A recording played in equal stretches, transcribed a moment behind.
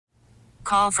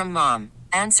call from mom.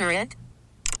 Answer it.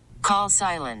 Call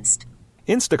silenced.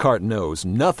 Instacart knows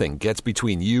nothing gets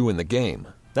between you and the game.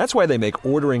 That's why they make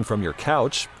ordering from your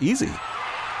couch easy.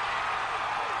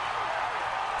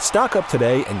 Stock up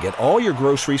today and get all your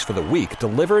groceries for the week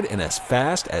delivered in as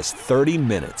fast as 30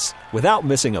 minutes without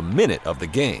missing a minute of the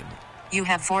game. You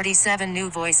have 47 new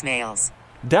voicemails.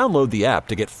 Download the app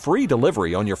to get free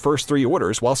delivery on your first 3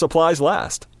 orders while supplies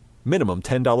last. Minimum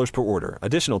 $10 per order.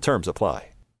 Additional terms apply.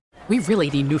 We really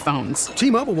need new phones.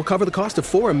 T-Mobile will cover the cost of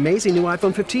 4 amazing new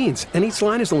iPhone 15s, and each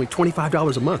line is only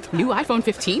 $25 a month. New iPhone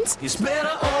 15s? It's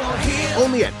better over here.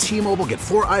 Only at T-Mobile, get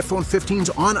 4 iPhone 15s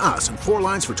on us and 4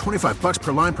 lines for $25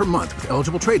 per line per month with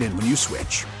eligible trade-in when you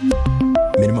switch.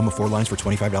 Minimum of 4 lines for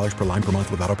 $25 per line per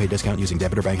month with autopay discount using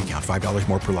debit or bank account. $5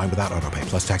 more per line without autopay,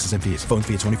 plus taxes and fees. Phone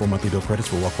fee at 24 monthly bill credits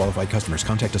for well-qualified customers.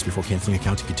 Contact us before canceling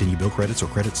account to continue bill credits or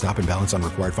credit stop and balance on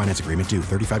required finance agreement due.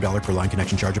 $35 per line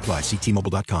connection charge applies. See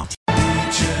T-Mobile.com.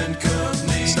 Beach and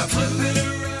Company. Stop flipping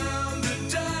around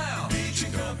the dial. Beach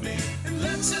and Company. And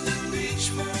let's hit the beach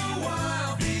for a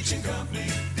while. Beach and Company.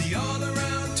 The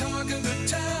all-around talk of the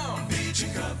town. Beach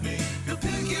and Company. He'll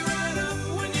pick you right up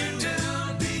when you're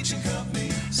down. Beach and Company.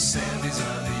 Sandy's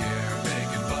on the air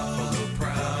making Buffalo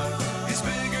proud. He's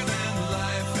bigger than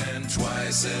life and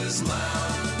twice as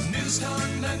loud. News Talk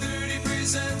 930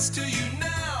 presents to you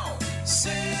now,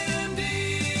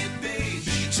 Sandy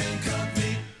Beach and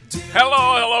Company.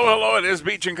 Hello. It is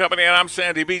Beach and Company, and I'm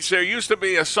Sandy Beach. There used to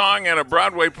be a song in a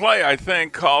Broadway play, I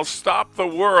think, called Stop the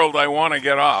World, I Want to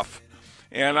Get Off.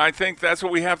 And I think that's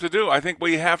what we have to do. I think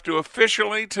we have to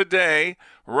officially today,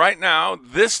 right now,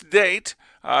 this date,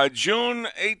 June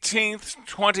 18th,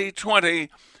 2020,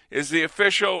 is the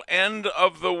official end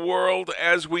of the world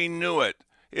as we knew it.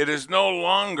 It is no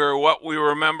longer what we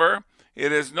remember.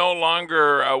 It is no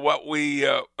longer what we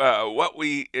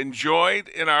enjoyed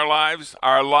in our lives.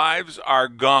 Our lives are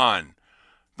gone.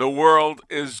 The world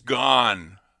is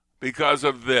gone because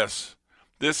of this.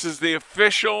 This is the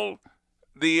official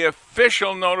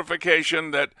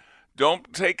notification that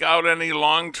don't take out any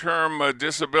long-term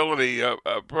disability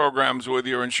programs with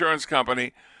your insurance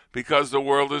company because the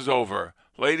world is over.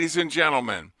 Ladies and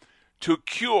gentlemen, to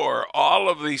cure all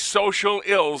of the social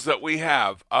ills that we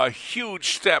have, a huge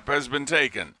step has been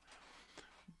taken.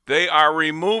 They are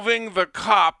removing the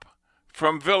cop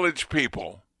from Village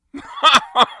People.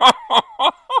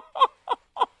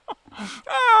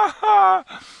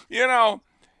 You know,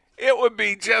 it would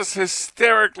be just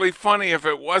hysterically funny if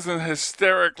it wasn't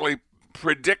hysterically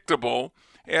predictable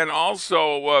and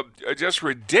also just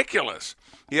ridiculous.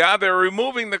 Yeah, they're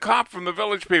removing the cop from the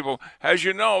Village People. As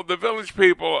you know, the Village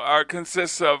People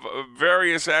consists of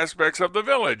various aspects of the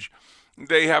village.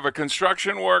 They have a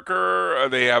construction worker,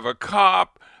 they have a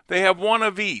cop, they have one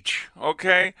of each,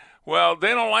 okay? Well,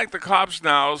 they don't like the cops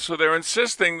now, so they're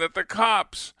insisting that the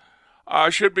cops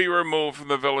should be removed from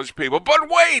the Village People. But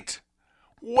wait,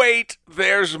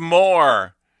 there's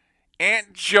more.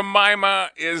 Aunt Jemima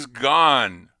is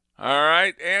gone. All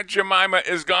right, Aunt Jemima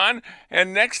is gone,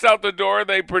 and next out the door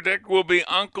they predict will be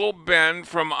Uncle Ben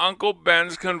from Uncle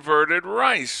Ben's Converted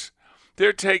Rice.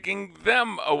 They're taking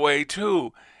them away,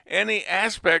 too. Any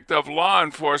aspect of law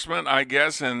enforcement, I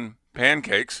guess, and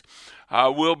pancakes,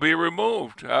 will be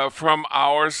removed from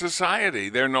our society.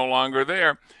 They're no longer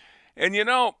there. And, you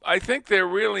know, I think they're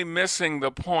really missing the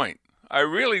point. I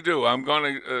really do. I'm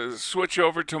going to switch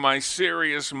over to my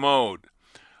serious mode.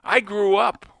 I grew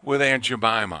up with Aunt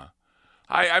Jemima.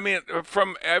 I mean,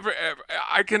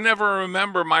 I can never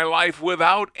remember my life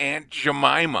without Aunt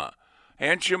Jemima.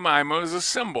 Aunt Jemima is a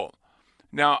symbol.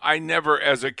 Now, I never,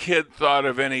 as a kid, thought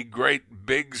of any great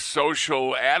big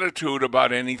social attitude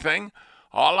about anything.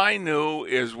 All I knew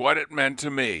is what it meant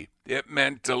to me. It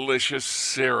meant delicious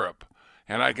syrup,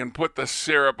 and I can put the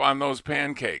syrup on those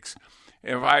pancakes.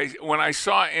 When I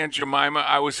saw Aunt Jemima,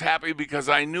 I was happy because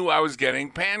I knew I was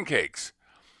getting pancakes.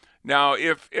 Now,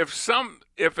 if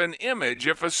an image,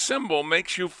 if a symbol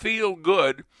makes you feel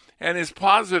good and is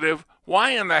positive, why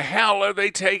in the hell are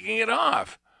they taking it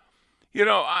off? You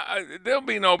know, there'll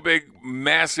be no big,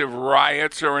 massive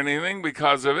riots or anything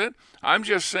because of it. I'm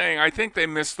just saying I think they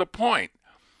missed the point.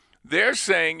 They're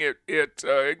saying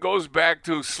it goes back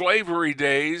to slavery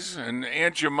days and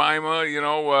Aunt Jemima, you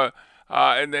know,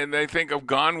 and then they think of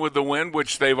Gone with the Wind,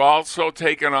 which they've also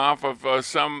taken off of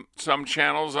some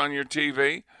channels on your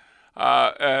TV.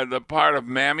 The part of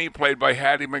Mammy, played by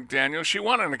Hattie McDaniel, she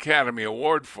won an Academy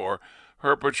Award for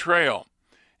her portrayal.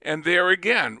 And there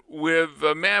again, with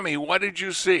Mammy, what did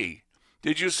you see?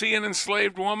 Did you see an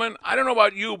enslaved woman? I don't know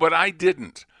about you, but I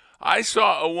didn't. I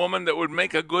saw a woman that would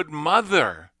make a good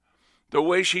mother. the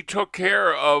way she took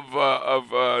care of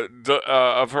her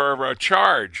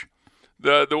charge,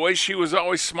 the way she was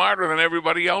always smarter than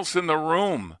everybody else in the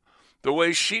room, the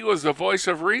way she was the voice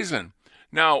of reason.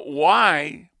 Now,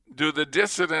 why do the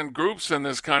dissident groups in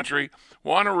this country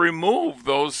want to remove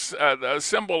those a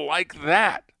symbol like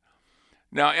that?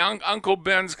 Now, Uncle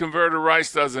Ben's converted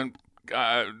rice doesn't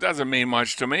mean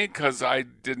much to me because I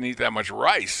didn't eat that much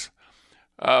rice.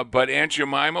 But Aunt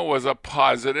Jemima was a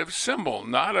positive symbol,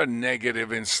 not a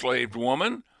negative enslaved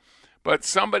woman, but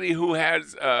somebody who had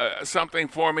something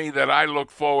for me that I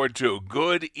look forward to: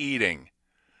 good eating,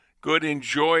 good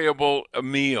enjoyable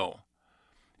meal.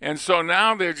 And so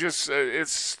now they're just,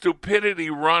 it's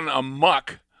stupidity run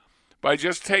amok by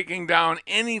just taking down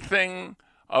anything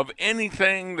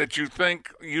that you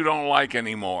think you don't like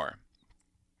anymore.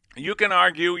 You can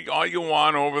argue all you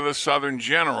want over the Southern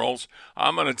generals.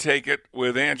 I'm going to take it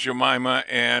with Aunt Jemima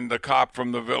and the cop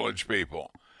from the Village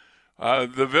People.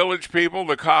 The Village People,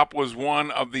 the cop was one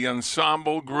of the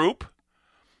ensemble group.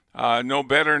 No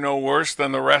better, no worse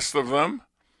than the rest of them.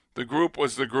 The group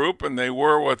was the group, and they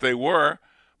were what they were.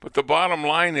 But the bottom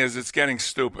line is it's getting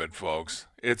stupid, folks.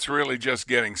 It's really just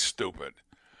getting stupid.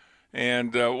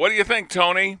 And what do you think,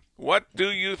 Tony? What do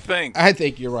you think? I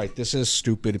think you're right. This is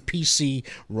stupid. PC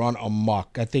run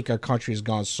amok. I think our country has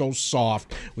gone so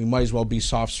soft, we might as well be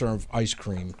soft-serve ice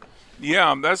cream.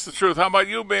 Yeah, that's the truth. How about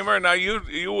you, Beamer? Now,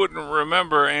 you wouldn't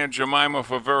remember Aunt Jemima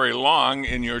for very long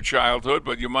in your childhood,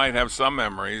 but you might have some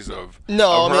memories of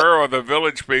her or the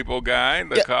Village People guy,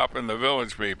 the cop and the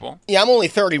Village People. Yeah, I'm only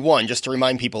 31, just to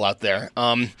remind people out there.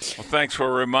 Well, thanks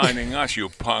for reminding us, you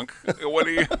punk. What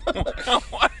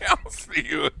else do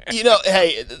you have? You know,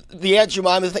 hey, the Aunt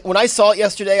Jemima thing, when I saw it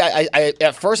yesterday, I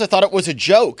at first I thought it was a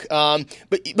joke.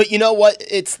 But you know what?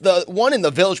 It's the one in the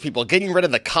Village People getting rid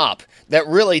of the cop that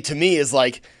really, to me, is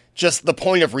like just the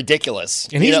point of ridiculous.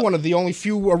 And he's one of the only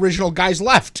few original guys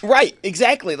left. Right,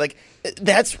 exactly. Like,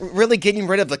 that's really getting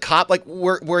rid of the cop. Like,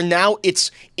 we're now,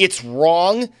 it's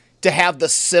wrong to have the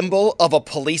symbol of a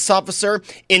police officer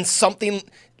in something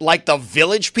like the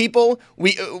Village People.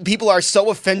 People are so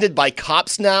offended by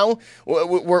cops now.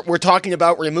 We're talking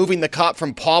about removing the cop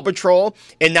from Paw Patrol,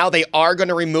 and now they are going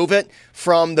to remove it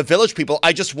from the Village People.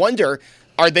 I just wonder,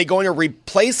 are they going to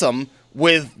replace them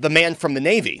with the man from the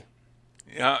Navy?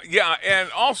 Yeah, and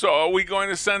also, are we going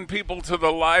to send people to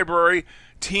the library,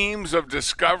 teams of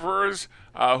discoverers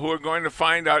who are going to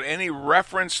find out any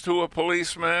reference to a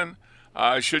policeman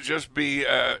should just be,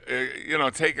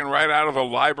 taken right out of the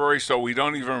library so we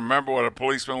don't even remember what a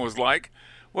policeman was like?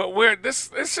 Well,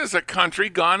 this is a country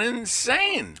gone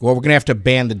insane. Well, we're going to have to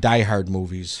ban the Die Hard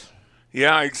movies.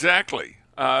 Yeah, exactly.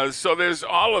 So there's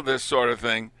all of this sort of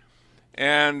thing,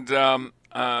 and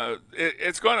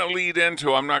it's going to lead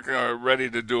into, I'm not ready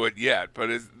to do it yet, but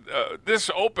this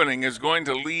opening is going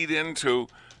to lead into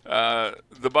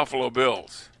the Buffalo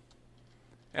Bills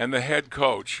and the head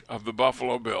coach of the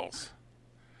Buffalo Bills.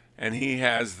 And he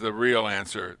has the real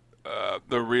answer.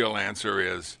 The real answer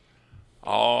is,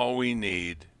 all we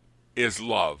need is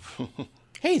love.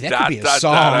 Hey, that could be a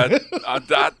song.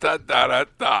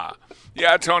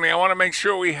 Yeah, Tony, I want to make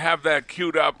sure we have that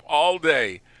queued up all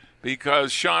day,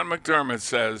 because Sean McDermott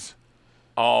says,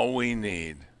 all we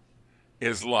need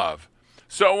is love.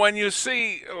 So when you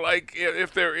see, like,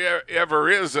 if there ever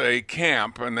is a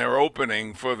camp and they're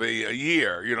opening for the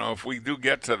year, if we do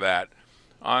get to that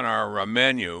on our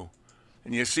menu,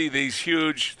 and you see these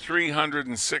huge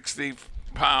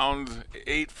 360-pound,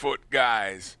 8-foot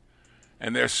guys,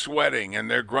 and they're sweating, and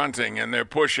they're grunting, and they're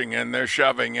pushing, and they're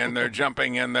shoving, and they're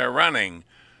jumping, and they're running,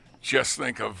 just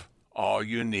think of all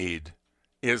you need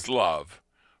is love.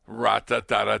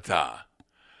 Ra-ta-ta-ta-ta.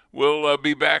 We'll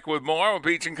be back with more of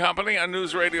Beach and Company on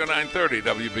News Radio 930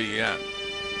 WBEN.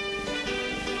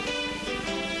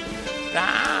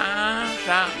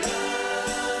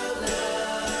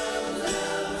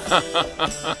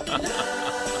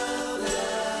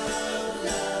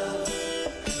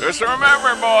 Just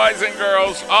remember, boys and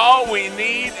girls, all we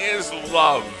need is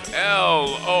love.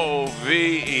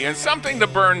 L-O-V-E. And something to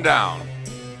burn down.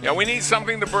 Yeah, we need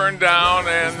something to burn down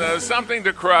and something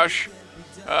to crush,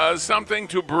 something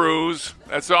to bruise.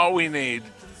 That's all we need.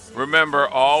 Remember,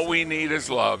 all we need is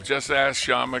love. Just ask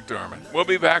Sean McDermott. We'll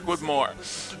be back with more.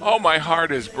 Oh, my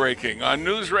heart is breaking on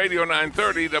News Radio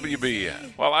 930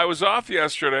 WBEN. Well, I was off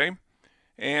yesterday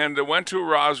and went to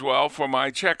Roswell for my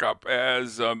checkup.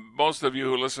 As most of you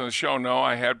who listen to the show know,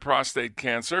 I had prostate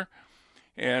cancer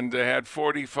and had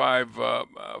 45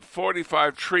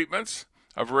 treatments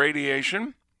of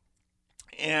radiation.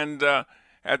 And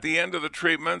at the end of the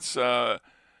treatments,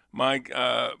 my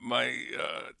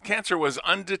cancer was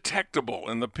undetectable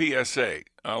in the PSA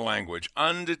language.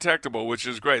 Undetectable, which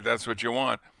is great. That's what you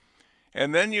want.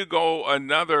 And then you go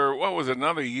another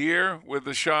year with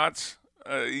the shots?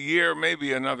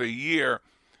 Maybe another year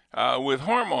with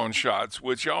hormone shots,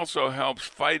 which also helps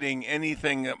fighting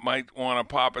anything that might want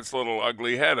to pop its little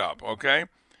ugly head up, okay?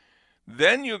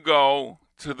 Then you go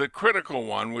to the critical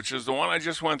one, which is the one I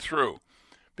just went through.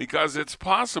 Because it's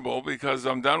possible, because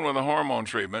I'm done with the hormone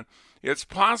treatment, it's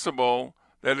possible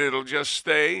that it'll just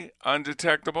stay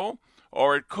undetectable,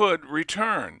 or it could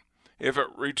return. If it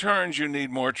returns, you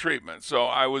need more treatment. So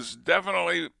I was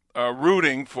definitely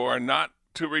rooting for not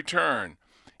to return,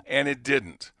 and it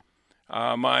didn't.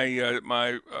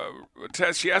 My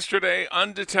test yesterday,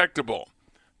 undetectable.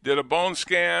 Did a bone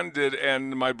scan,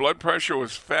 and my blood pressure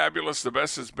was fabulous, the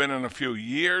best it's been in a few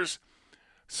years.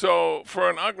 So for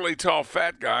an ugly, tall,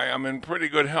 fat guy, I'm in pretty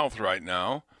good health right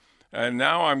now. And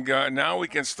now we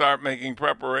can start making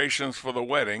preparations for the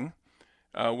wedding,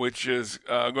 which is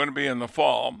going to be in the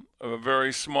fall, a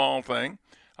very small thing.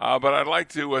 But I'd like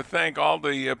to thank all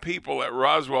the people at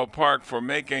Roswell Park for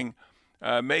making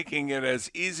it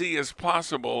as easy as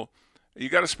possible. You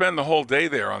got to spend the whole day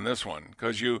there on this one,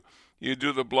 because you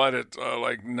do the blood at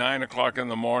like 9 o'clock in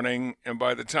the morning, and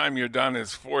by the time you're done,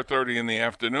 it's 4:30 in the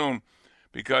afternoon,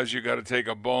 because you got to take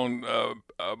a bone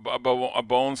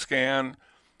scan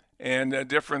and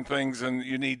different things, and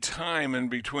you need time in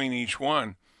between each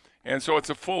one. And so it's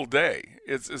a full day.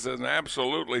 It's an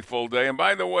absolutely full day. And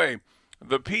by the way,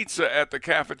 the pizza at the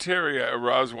cafeteria at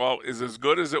Roswell is as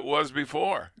good as it was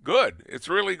before. Good. It's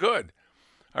really good.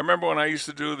 I remember when I used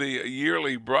to do the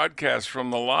yearly broadcast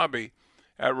from the lobby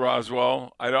at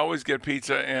Roswell, I'd always get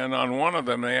pizza, and on one of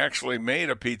them they actually made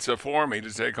a pizza for me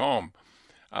to take home.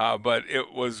 But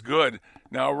it was good.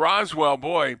 Now, Roswell,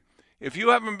 boy, if you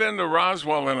haven't been to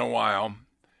Roswell in a while,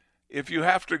 if you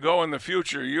have to go in the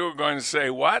future, you're going to say,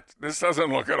 what? This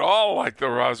doesn't look at all like the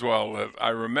Roswell that I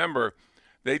remember.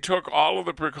 They took all of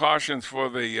the precautions for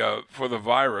the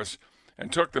virus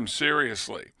and took them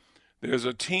seriously. There's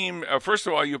a team. First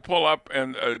of all, you pull up,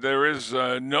 and there is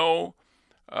no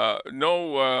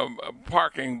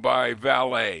parking by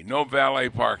valet, no valet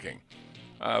parking.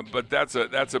 But that's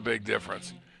a big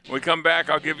difference. When we come back,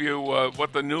 I'll give you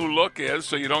what the new look is,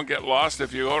 so you don't get lost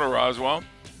if you go to Roswell.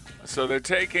 So they're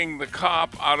taking the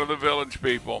cop out of the Village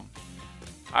People.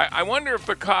 I wonder if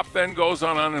the cop then goes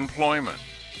on unemployment.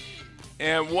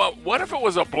 And what if it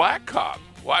was a black cop?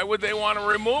 Why would they want to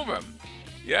remove him?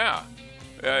 Yeah.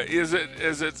 Was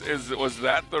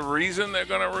that the reason they're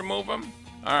going to remove him?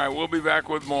 All right, we'll be back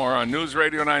with more on News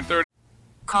Radio 930.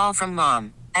 Call from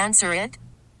mom. Answer it.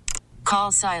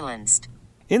 Call silenced.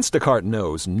 Instacart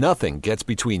knows nothing gets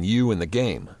between you and the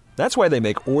game. That's why they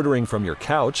make ordering from your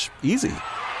couch easy.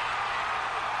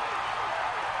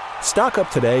 Stock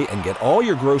up today and get all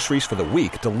your groceries for the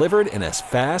week delivered in as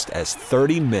fast as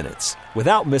 30 minutes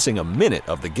without missing a minute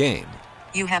of the game.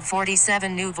 You have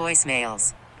 47 new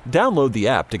voicemails. Download the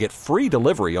app to get free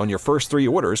delivery on your first 3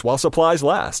 orders while supplies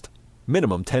last.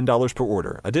 Minimum $10 per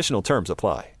order. Additional terms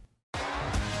apply.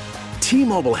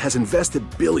 T-Mobile has invested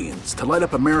billions to light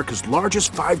up America's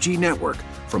largest 5G network,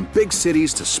 from big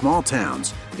cities to small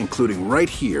towns, including right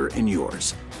here in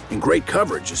yours. And great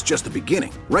coverage is just the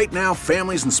beginning. Right now,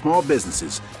 families and small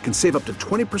businesses can save up to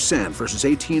 20% versus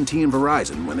AT&T and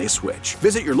Verizon when they switch.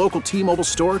 Visit your local T-Mobile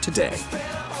store today.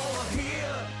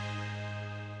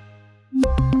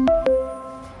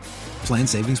 Plan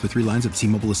savings with 3 lines of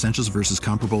T-Mobile Essentials versus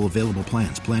comparable available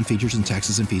plans. Plan features and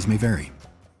taxes and fees may vary.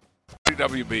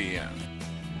 WBN.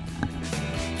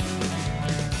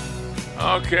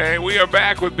 Okay, we are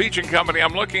back with Beach and Company.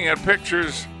 I'm looking at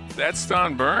pictures. That's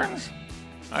Don Burns?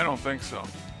 I don't think so.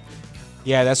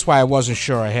 Yeah, that's why I wasn't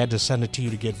sure. I had to send it to you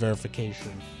to get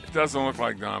verification. It doesn't look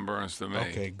like Don Burns to me.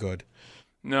 Okay, good.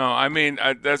 No, I mean,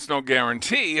 that's no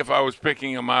guarantee. If I was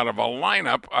picking him out of a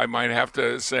lineup, I might have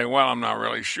to say, well, I'm not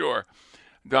really sure.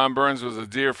 Don Burns was a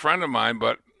dear friend of mine,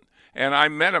 and I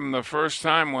met him the first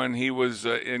time when he was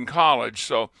in college.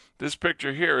 So this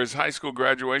picture here is high school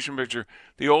graduation picture.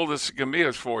 The oldest it can be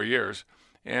is 4 years,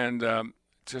 and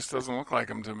just doesn't look like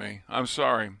him to me. I'm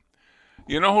sorry.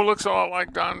 You know who looks a lot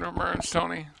like Don Burns,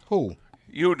 Tony? Who?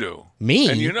 You do. Me?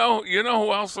 And you know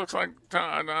who else looks like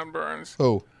Don Burns?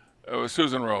 Who?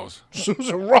 Susan Rose.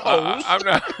 Susan Rose? I'm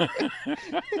not.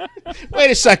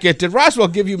 Wait a second. Did Roswell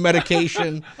give you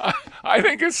medication? I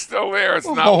think it's still there. It's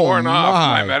not worn off,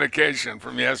 my medication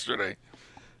from yesterday.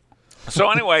 So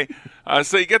anyway,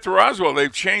 so you get to Roswell.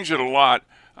 They've changed it a lot.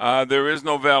 There is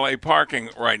no valet parking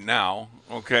right now.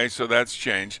 Okay, so that's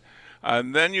changed.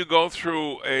 And then you go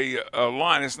through a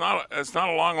line. It's not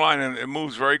a long line, and it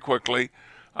moves very quickly,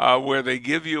 where they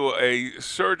give you a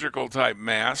surgical type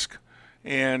mask,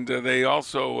 and they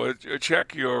also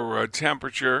check your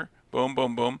temperature. Boom,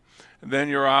 boom, boom. And then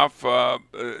you're off.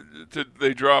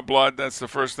 They draw blood. That's the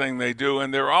first thing they do,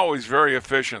 and they're always very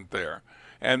efficient there,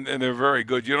 and they're very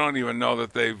good. You don't even know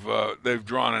that they've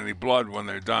drawn any blood when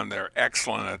they're done. They're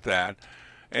excellent at that.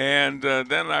 And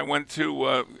then I went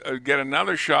to get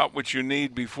another shot, which you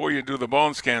need before you do the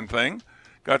bone scan thing.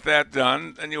 Got that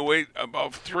done. Then you wait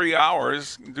about 3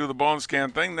 hours, do the bone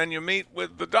scan thing. Then you meet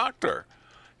with the doctor.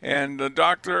 And the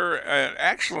doctor,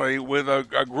 actually with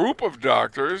a group of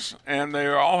doctors, and they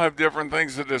all have different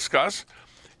things to discuss.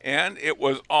 And it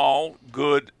was all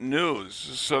good news.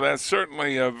 So that's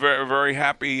certainly a very, very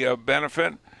happy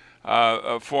benefit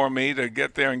for me to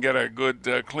get there and get a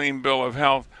good, clean bill of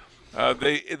health.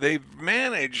 They've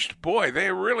managed, boy,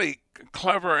 they're really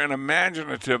clever and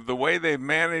imaginative the way they've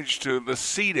managed to the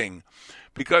seating,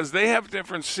 because they have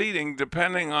different seating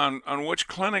depending on which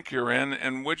clinic you're in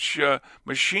and which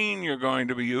machine you're going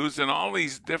to be used and all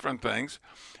these different things.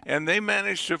 And they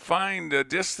managed to find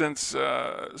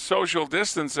social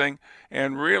distancing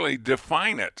and really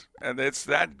define it. And it's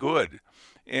that good.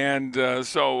 And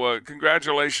so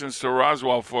congratulations to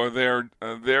Roswell for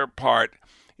their part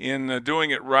in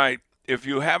doing it right. If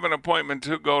you have an appointment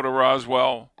to go to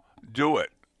Roswell, do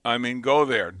it. I mean, go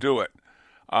there, do it.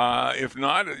 If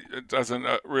not, it doesn't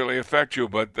really affect you,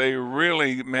 but they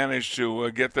really managed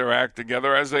to get their act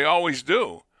together, as they always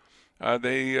do.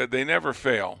 They never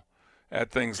fail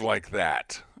at things like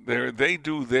that. They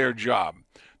do their job.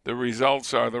 The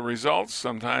results are the results.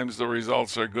 Sometimes the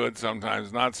results are good,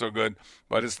 sometimes not so good,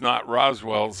 but it's not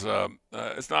Roswell's.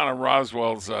 It's not on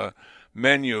Roswell's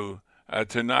menu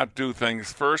to not do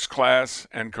things first class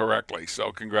and correctly.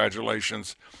 So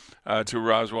congratulations to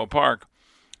Roswell Park.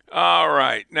 All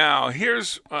right, now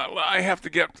here's, I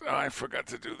forgot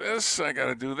to do this. I got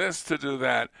to do this to do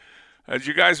that. Did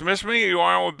you guys miss me? You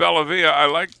are with Bella Via. I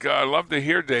love to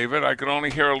hear David. I could only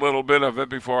hear a little bit of it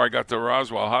before I got to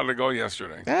Roswell. How did it go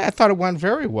yesterday? I thought it went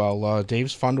very well.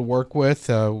 Dave's fun to work with.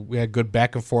 We had good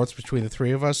back and forth between the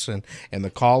three of us and the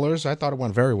callers. I thought it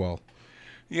went very well.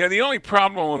 Yeah, the only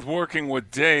problem with working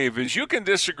with Dave is you can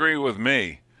disagree with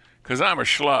me because I'm a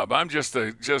schlub. I'm just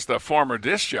a former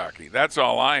disc jockey. That's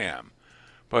all I am.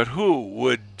 But who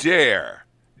would dare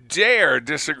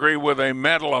disagree with a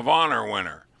Medal of Honor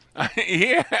winner?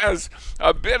 He has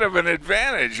a bit of an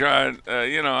advantage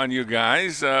on you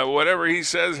guys. Whatever he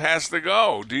says has to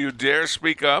go. Do you dare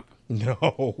speak up?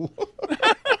 No.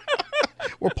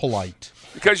 We're polite.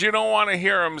 Because you don't want to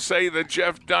hear him say the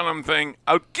Jeff Dunham thing.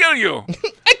 I'll kill you.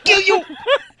 I kill you.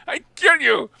 I kill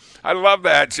you. I love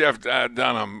that Jeff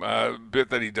Dunham bit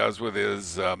that he does with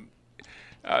his.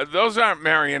 Those aren't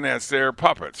marionettes; they're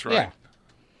puppets, right? Yeah.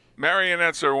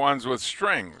 Marionettes are ones with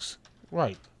strings.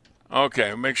 Right.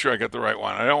 Okay, make sure I get the right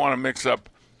one. I don't want to mix up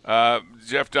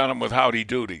Jeff Dunham with Howdy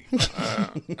Doody. It's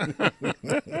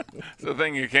a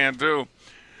thing you can't do.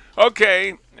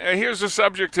 Okay, here's the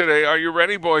subject today. Are you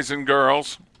ready, boys and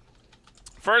girls?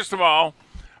 First of all,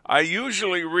 I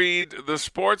usually read the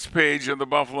sports page of the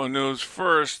Buffalo News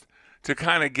first to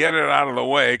kind of get it out of the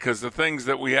way, because the things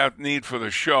that we need for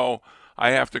the show,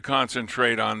 I have to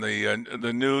concentrate on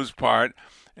the news part.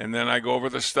 And then I go over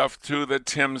the stuff, too, that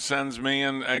Tim sends me,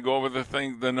 and I go over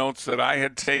the notes that I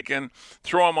had taken,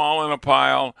 throw them all in a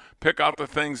pile, pick out the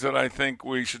things that I think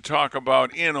we should talk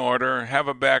about in order, have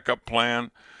a backup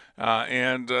plan,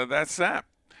 and that's that.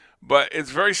 But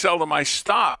it's very seldom I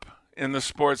stop in the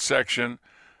sports section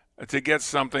to get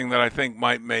something that I think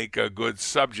might make a good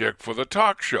subject for the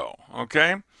talk show,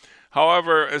 okay?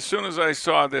 However, as soon as I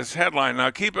saw this headline, now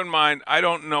keep in mind, I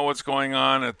don't know what's going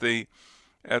on at the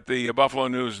Buffalo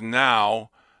News now,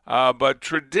 but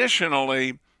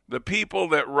traditionally, the people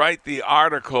that write the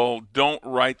article don't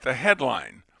write the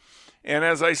headline. And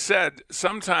as I said,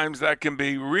 sometimes that can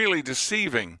be really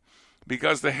deceiving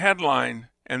because the headline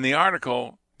and the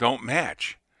article don't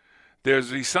match.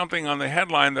 There's something on the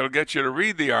headline that'll get you to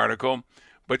read the article,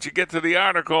 but you get to the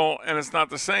article and it's not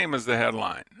the same as the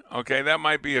headline. Okay, that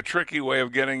might be a tricky way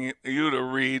of getting you to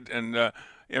read. And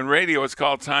in radio, it's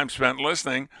called time spent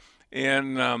listening.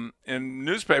 In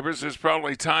newspapers, there's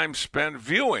probably time spent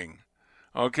viewing.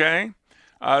 Okay,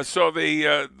 so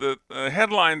the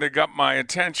headline that got my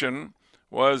attention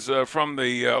was from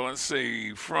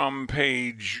the from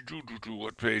page.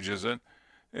 What page is it?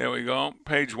 There we go,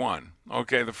 page 1.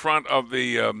 Okay, the front of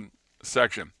the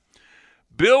section.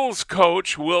 Bills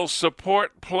coach will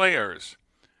support players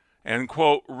and,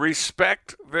 quote,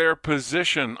 respect their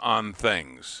position on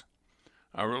things.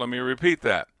 Let me repeat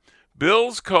that.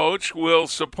 Bills coach will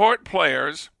support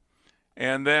players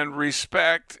and then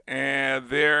respect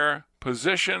their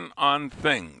position on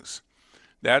things.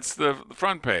 That's the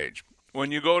front page.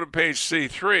 When you go to page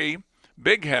C3,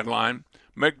 big headline,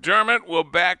 McDermott will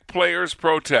back players'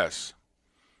 protests.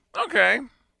 Okay.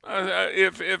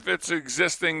 If it's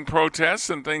existing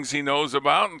protests and things he knows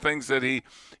about and things that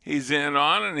he's in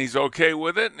on and he's okay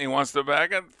with it and he wants to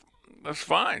back it, that's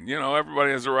fine. You know,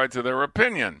 everybody has a right to their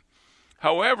opinion.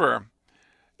 However,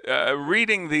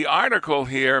 reading the article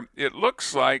here, it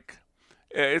looks like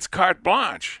it's carte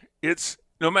blanche. It's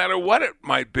no matter what it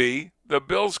might be, the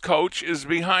Bills coach is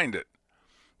behind it.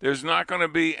 There's not going to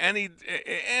be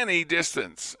any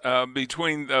distance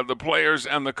between the players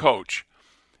and the coach.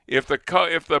 If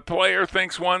the player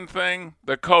thinks one thing,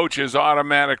 the coach is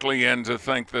automatically in to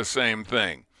think the same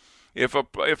thing. If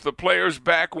the players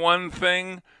back one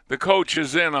thing, the coach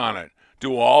is in on it.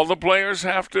 Do all the players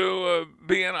have to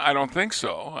be in? I don't think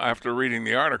so, after reading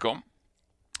the article.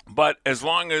 But as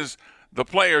long as the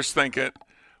players think it,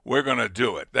 we're going to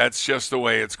do it. That's just the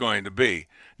way it's going to be.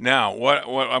 Now, what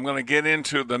I'm going to get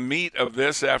into the meat of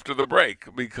this after the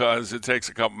break because it takes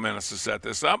a couple minutes to set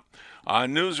this up.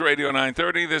 On News Radio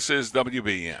 930, this is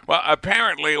WBN. Well,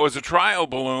 apparently it was a trial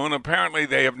balloon. Apparently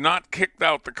they have not kicked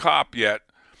out the cop yet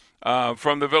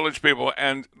from the Village People,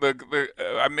 and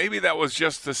maybe that was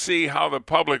just to see how the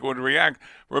public would react.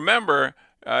 Remember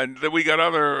that we got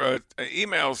other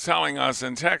emails telling us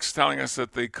and texts telling us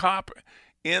that the cop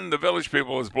in the Village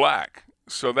People is black,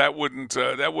 so that wouldn't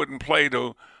play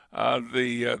to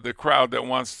the crowd that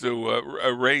wants to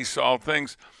erase all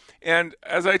things. And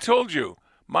as I told you,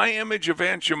 my image of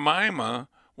Aunt Jemima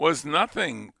was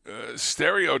nothing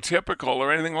stereotypical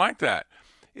or anything like that.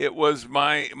 It was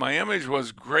my image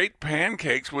was great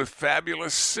pancakes with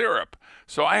fabulous syrup.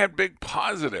 So I had big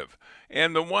positive.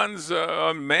 And the ones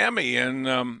Mammy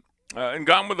and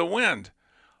Gone with the Wind,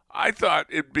 I thought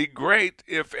it'd be great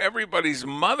if everybody's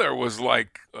mother was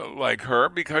like her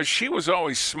because she was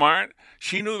always smart.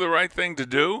 She knew the right thing to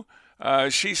do.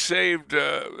 She saved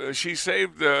her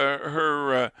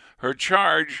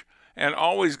charge and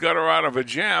always got her out of a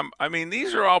jam. I mean,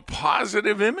 these are all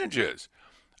positive images.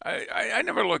 I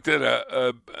never looked at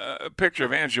a picture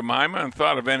of Aunt Jemima and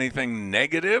thought of anything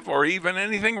negative or even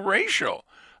anything racial.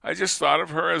 I just thought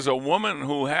of her as a woman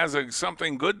who has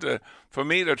something good for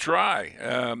me to try.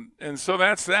 And so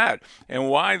that's that. And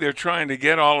why they're trying to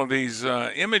get all of these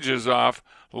images off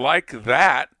like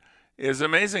that is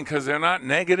amazing because they're not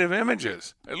negative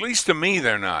images. At least to me,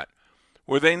 they're not.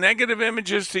 Were they negative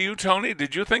images to you, Tony?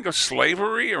 Did you think of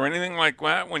slavery or anything like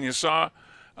that when you saw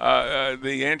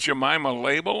the Aunt Jemima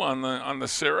label on the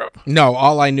syrup? No,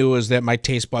 all I knew is that my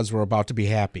taste buds were about to be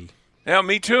happy. Yeah,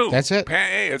 me too. That's it.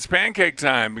 Hey, it's pancake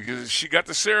time because she got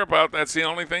the syrup out. That's the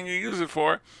only thing you use it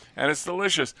for, and it's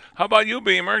delicious. How about you,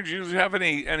 Beamer? Do you have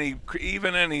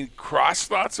any cross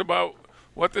thoughts about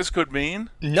what this could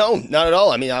mean? No, not at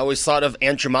all. I mean, I always thought of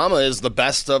Aunt Jemima as the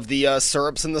best of the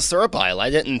syrups in the syrup aisle. I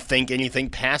didn't think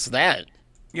anything past that.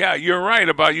 Yeah, you're right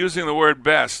about using the word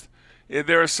best.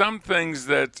 There are some things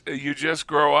that you just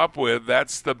grow up with.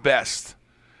 That's the best.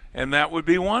 And that would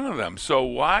be one of them. So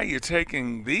why you're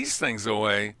taking these things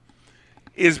away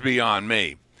is beyond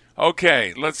me.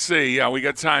 Okay, let's see. Yeah, we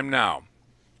got time now.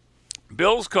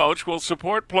 Bills coach will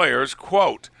support players,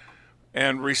 quote,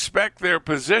 and respect their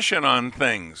position on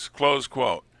things, close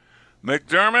quote.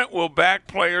 McDermott will back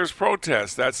players'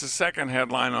 protest. That's the second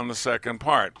headline on the second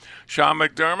part. Sean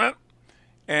McDermott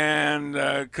and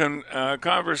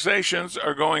conversations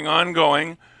are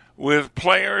ongoing with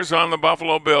players on the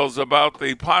Buffalo Bills about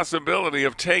the possibility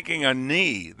of taking a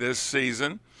knee this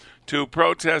season to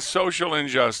protest social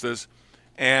injustice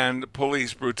and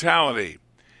police brutality.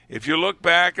 If you look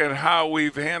back at how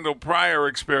we've handled prior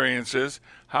experiences,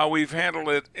 how we've handled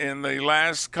it in the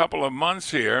last couple of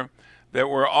months here, that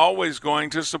we're always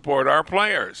going to support our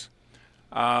players.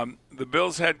 The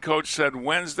Bills head coach said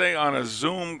Wednesday on a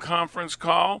Zoom conference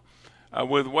call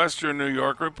with Western New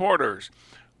York reporters,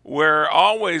 we're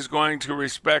always going to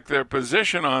respect their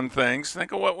position on things.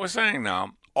 Think of what we're saying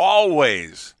now.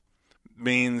 Always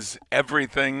means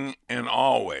everything and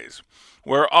always.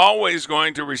 We're always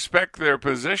going to respect their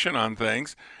position on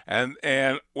things, and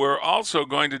we're also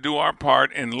going to do our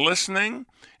part in listening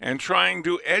and trying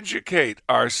to educate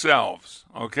ourselves,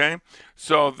 okay?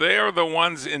 So they're the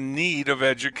ones in need of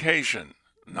education,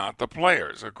 not the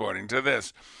players, according to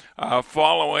this.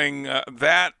 Following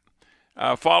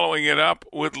it up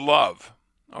with love,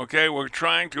 okay? We're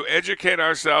trying to educate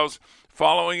ourselves,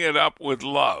 following it up with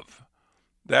love.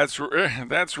 That's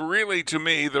really, to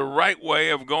me, the right way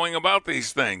of going about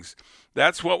these things.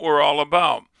 That's what we're all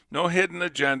about. no hidden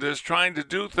agendas, trying to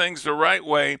do things the right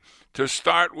way, to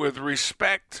start with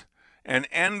respect and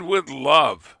end with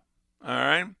love. All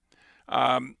right?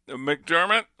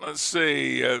 McDermott, let's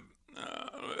see.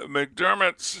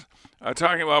 McDermott's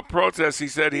talking about protests. He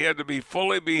said he had to be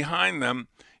fully behind them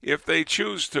if they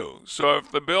choose to. So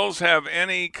if the Bills have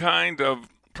any kind of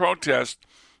protest,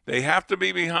 they have to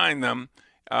be behind them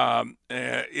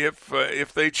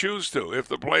if they choose to, if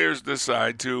the players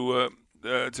decide to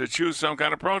choose some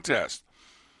kind of protest.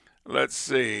 Let's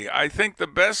see. I think the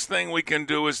best thing we can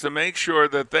do is to make sure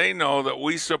that they know that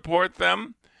we support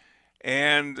them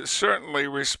and certainly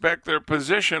respect their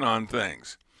position on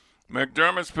things.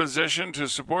 McDermott's position to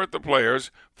support the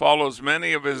players follows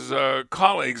many of his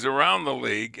colleagues around the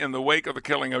league in the wake of the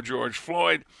killing of George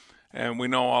Floyd, and we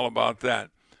know all about that.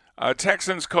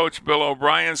 Texans coach Bill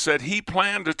O'Brien said he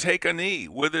planned to take a knee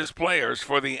with his players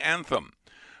for the anthem.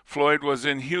 Floyd was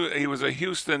he was a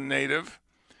Houston native.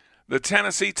 The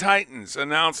Tennessee Titans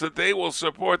announced that they will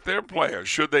support their players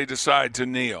should they decide to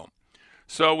kneel.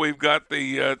 So we've got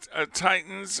the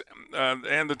Titans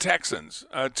and the Texans,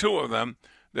 two of them,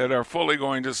 that are fully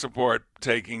going to support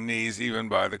taking knees, even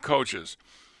by the coaches.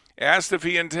 Asked if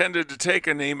he intended to take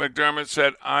a knee, McDermott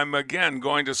said, I'm again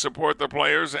going to support the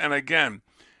players, and again,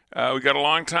 we got a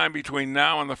long time between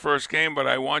now and the first game, but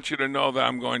I want you to know that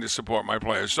I'm going to support my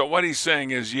players. So what he's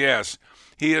saying is, yes,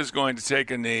 he is going to take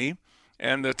a knee,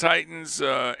 and the Titans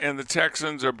and the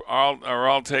Texans are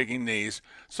all taking knees.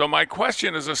 So my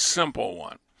question is a simple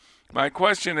one. My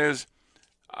question is,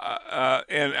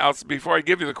 before I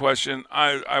give you the question,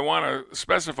 I want to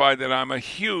specify that I'm a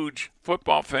huge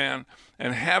football fan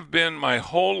and have been my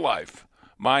whole life,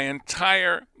 my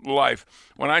entire life.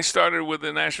 When I started with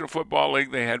the National Football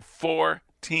League, they had 4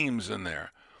 teams in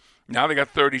there. Now they got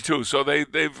 32, so they've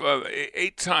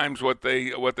 8 times what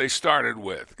they started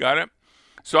with. Got it?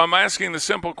 So I'm asking the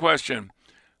simple question: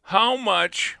 how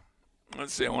much?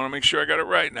 Let's see. I want to make sure I got it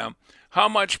right now. How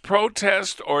much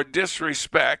protest or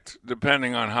disrespect,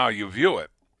 depending on how you view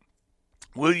it,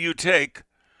 will you take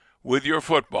with your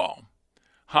football?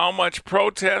 How much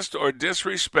protest or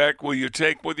disrespect will you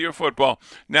take with your football?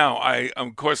 Now,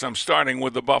 of course, I'm starting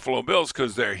with the Buffalo Bills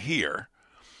because they're here,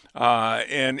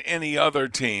 and any other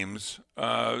teams.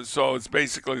 So it's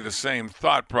basically the same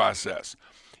thought process.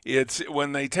 It's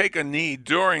when they take a knee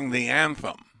during the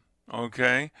anthem,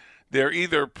 okay? They're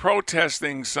either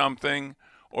protesting something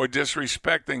or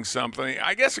disrespecting something.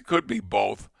 I guess it could be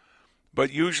both,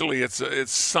 but usually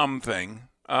it's something.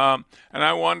 And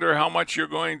I wonder how much you're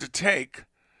going to take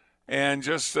and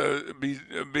just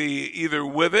be either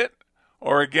with it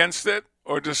or against it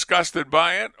or disgusted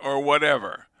by it or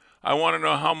whatever. I want to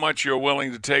know how much you're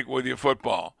willing to take with your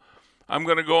football. I'm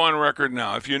going to go on record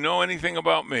now. If you know anything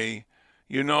about me,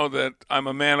 you know that I'm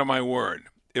a man of my word.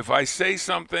 If I say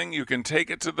something, you can take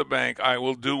it to the bank. I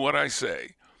will do what I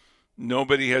say.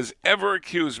 Nobody has ever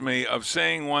accused me of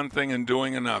saying one thing and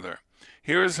doing another.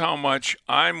 Here's how much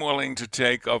I'm willing to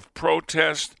take of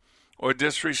protest or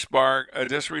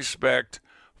disrespect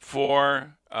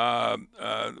for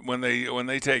when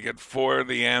they take it for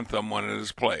the anthem when it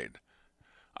is played.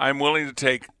 I'm willing to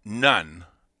take none.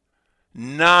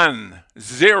 None.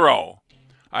 0.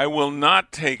 I will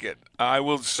not take it. I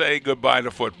will say goodbye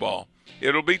to football.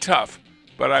 It'll be tough,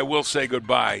 but I will say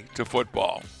goodbye to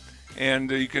football.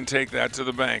 And you can take that to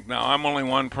the bank. Now, I'm only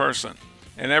one person,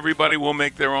 and everybody will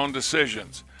make their own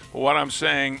decisions. But what I'm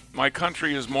saying, my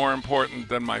country is more important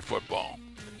than my football.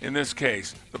 In this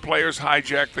case, the players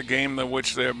hijacked the game in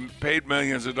which they're paid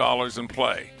millions of dollars in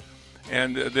play,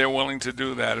 and they're willing to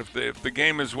do that. If the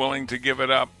game is willing to give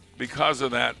it up because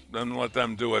of that, then let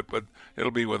them do it, but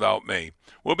it'll be without me.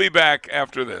 We'll be back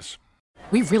after this.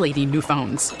 We really need new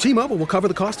phones. T-Mobile will cover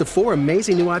the cost of 4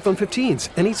 amazing new iPhone 15s,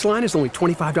 and each line is only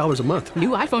 $25 a month. New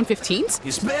iPhone 15s?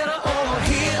 It's better over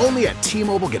here. Only at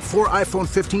T-Mobile, get 4 iPhone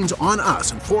 15s on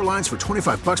us and 4 lines for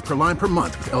 $25 per line per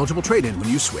month with eligible trade-in when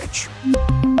you switch.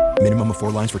 Minimum of 4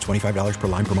 lines for $25 per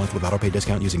line per month with autopay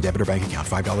discount using debit or bank account.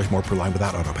 $5 more per line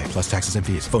without autopay, plus taxes and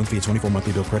fees. Phone fee at 24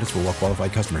 monthly bill credits for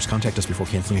well-qualified customers. Contact us before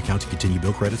canceling account to continue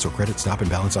bill credits or credit stop and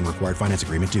balance on required finance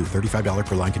agreement due. $35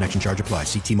 per line connection charge applies.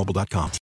 See T-Mobile.com.